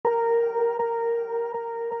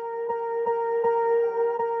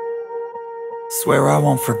Swear I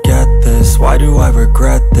won't forget this, why do I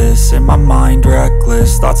regret this? In my mind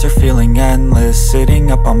reckless, thoughts are feeling endless. Sitting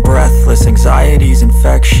up I'm breathless, anxiety's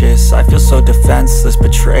infectious. I feel so defenseless,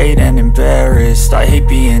 betrayed and embarrassed. I hate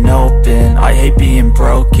being open, I hate being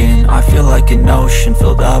broken. I feel like an ocean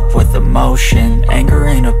filled up with emotion. Anger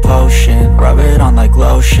ain't a potion, rub it on like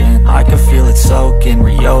lotion. I can feel it soaking,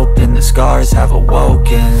 reopen, the scars have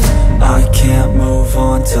awoken. I can't move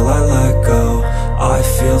on till I let go. I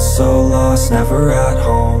feel so lost, never at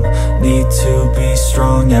home. Need to be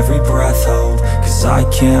strong, every breath hold. Cause I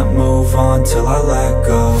can't move on till I let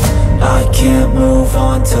go. I can't move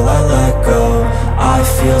on till I let go. I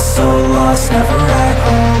feel so lost, never at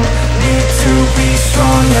home. Need to be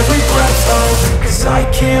strong, every breath hold. Cause I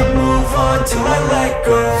can't move on till I let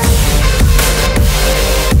go.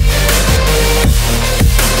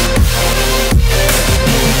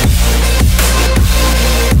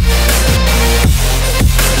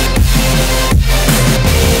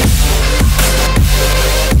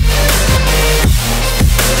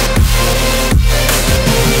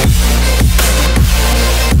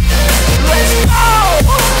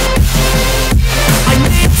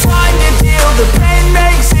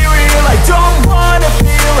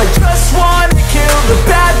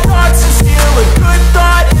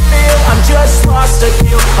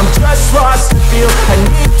 I'm just lost to feel. I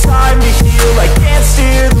need time to heal. I can't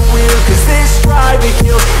steer the wheel, cause this drive it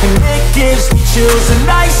kills, and it gives me chills. A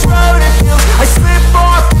nice road it feels. I slip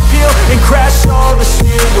off the peel and crash all the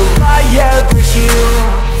steel. Will I ever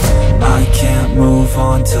heal? I can't move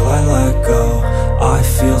on till I let go. I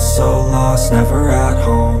feel so lost, never at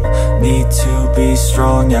home. Need to be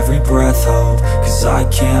strong, every breath hold. Cause I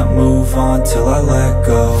can't move on till I let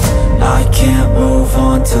go. I can't move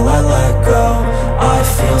on till I let go. I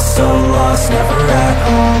feel so lost, never at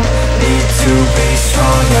home. Need to be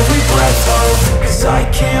strong, every breath hold. Cause I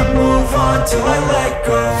can't move on till I let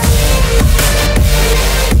go.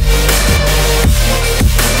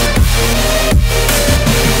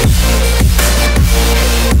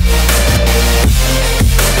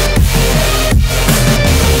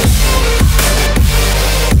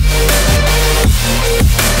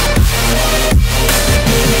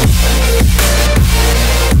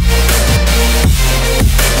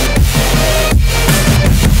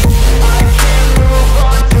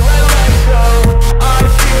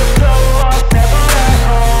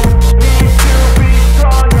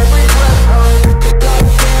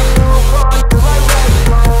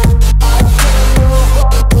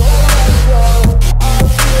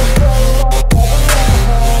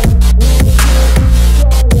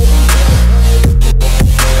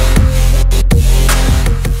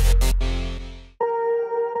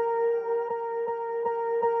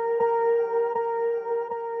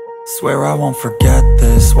 Swear I won't forget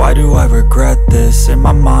this, why do I regret this? In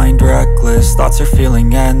my mind reckless, thoughts are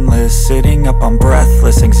feeling endless. Sitting up I'm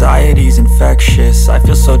breathless, anxiety's infectious. I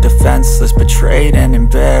feel so defenseless, betrayed and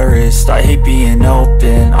embarrassed. I hate being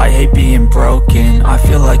open, I hate being broken. I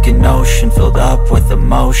feel like an ocean filled up with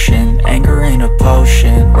emotion. Anger ain't a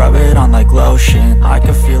potion, rub it on like lotion. I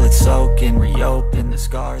can feel it soaking, reopen, the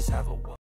scars have a